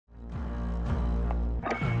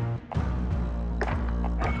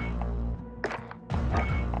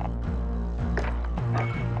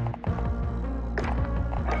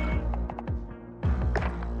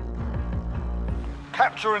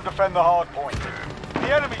Capture and defend the hard point.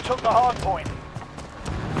 The enemy took the hard point.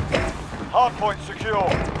 Hard point secure.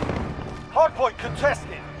 Hard point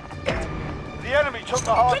contested. The enemy took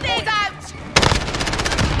the hard Grenade point. out!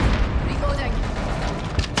 Reloading.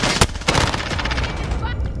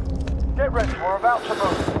 Get ready, we're about to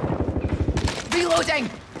move. Reloading.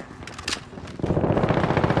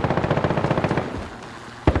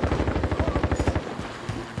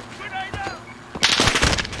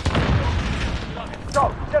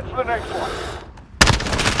 Go, get to the next one.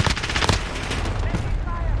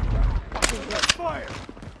 Fire.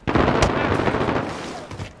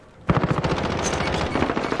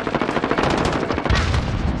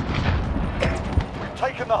 We've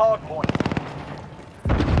taken the hard point.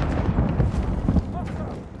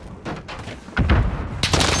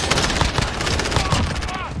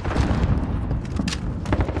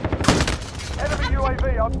 Enemy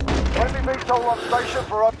UAV up. Friendly VTOL on station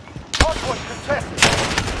for us. Hardpoint contested.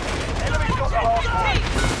 Enemy's got the hardpoint.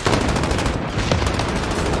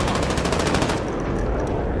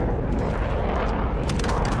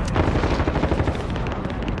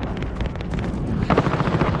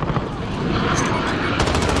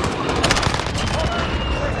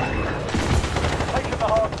 Taking the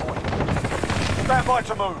hardpoint. Stand by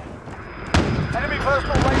to move. Enemy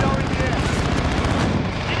personal radar in the air.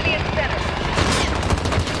 Enemy in center.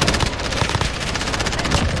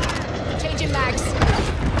 Changing mags.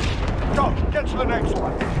 Go, get to the next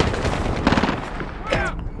one.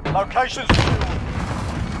 Locations secured.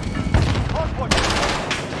 Hardpoint.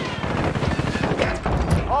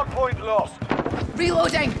 Hardpoint lost.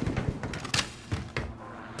 Reloading.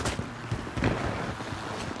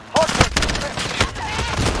 Hardpoint.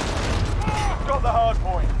 Got the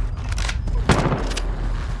hardpoint.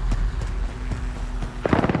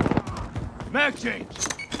 Mag change.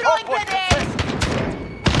 Throwing grenade.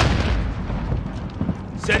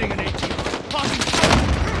 Setting an AT.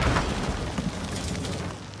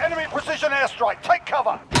 Enemy precision airstrike. Take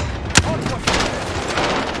cover.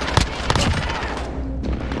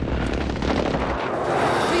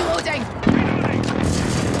 Reloading.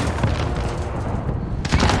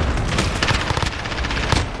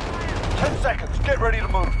 10 seconds. Get ready to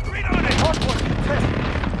move. Hardpoint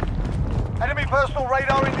contested. Enemy personal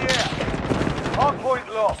radar in the air. Hardpoint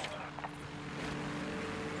lost.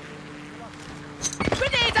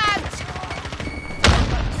 Grenade out.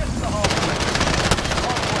 Get to the hardpoint.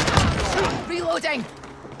 Hardpoint Reloading.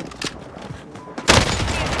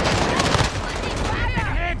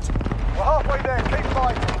 We're halfway there. Keep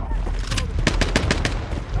fighting.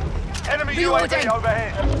 Enemy Reloading. UAV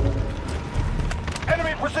overhead.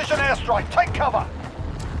 Enemy precision airstrike. Take cover.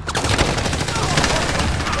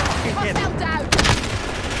 Hostile down.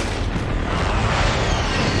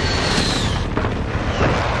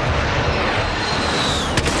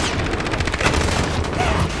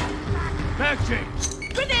 Mag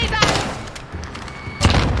change. Grenade out.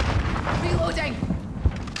 Reloading.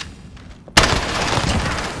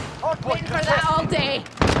 Hardpoint Waiting for that all day.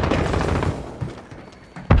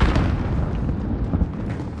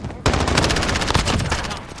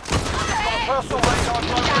 Personal radar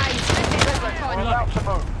Guys, we're about to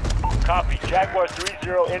move. Copy. Jaguar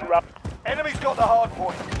 3-0 en route. Enemy's got the hard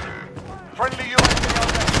point. Friendly UAV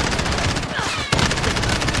overhead.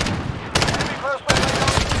 Enemy personal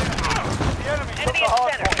radar in the air. The enemy took the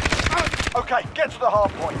hard point. Okay, get to the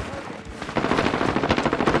hard point.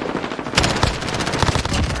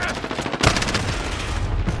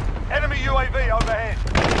 Enemy UAV overhead.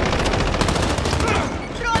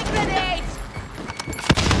 throwing grenades.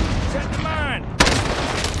 Set the mine.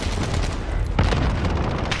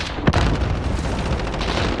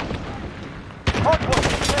 Hardpoint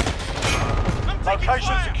contested.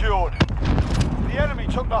 Location secured. The enemy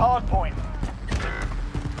took the hard point.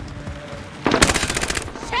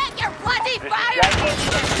 Check your bloody This is fire. Jaguar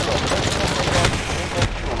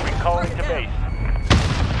 3-0. Recalling to base.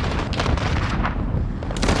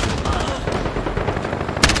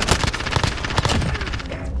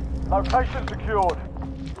 Location secured.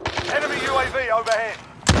 Enemy UAV overhead.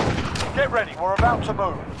 Get ready, we're about to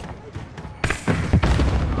move.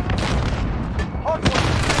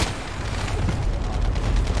 Hardpoint.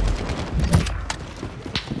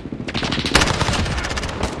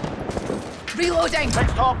 Reloading.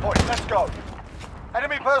 Next hardpoint, let's go.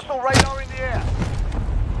 Enemy personal radar in the air.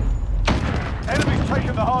 Enemy's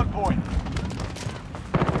taken the hardpoint.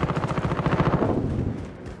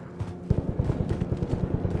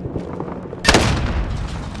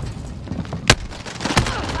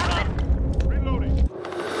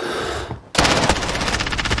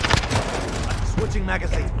 Switching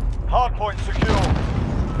magazine. Hardpoint secure.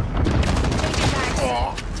 Changing mags.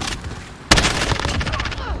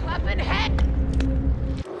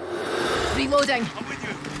 Reloading. I'm with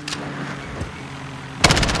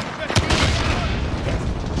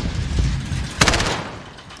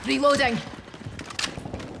you. Reloading.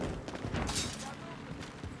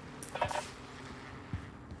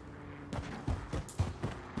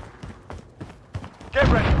 Get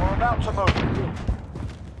ready, we're about to move.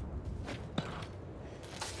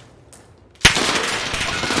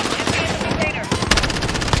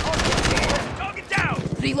 Target down.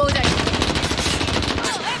 Reloading.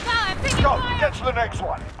 Go, get to the next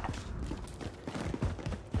one.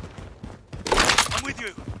 I'm with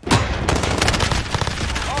you.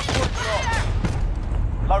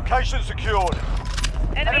 Location secured.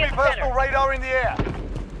 Enemy at the personal center. radar in the air.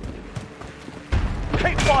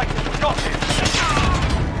 Keep fighting, we got this.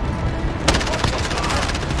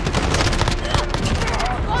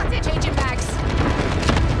 Spotted. Changing bags.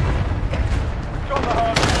 Got the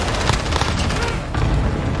hard.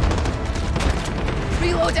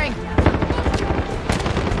 Reloading.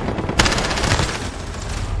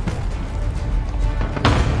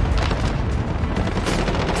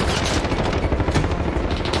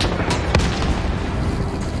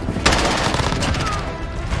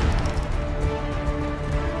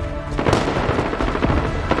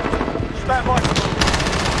 Stand by.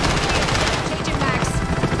 Changing bags.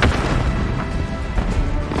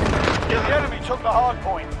 The enemy took the hard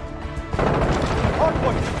point. Hard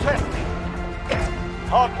point contested.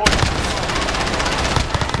 Hard point.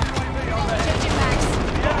 Changing bags.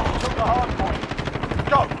 The enemy took the hard point.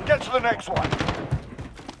 Go, get to the next one.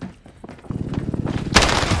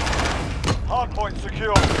 Hard point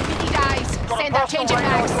secure. Need eyes. Got a Send out personal changing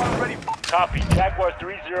radar bags. drone ready. Copy. Jaguar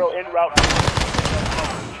 30 en route.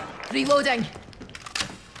 Reloading.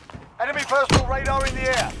 Enemy personal radar in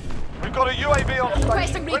the air. We've got a UAV on station.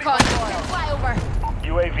 Requesting Ready recon. for trial. Flyover.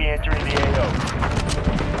 UAV entering the AO.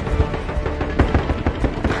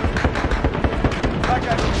 Back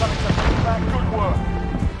at you, Good work.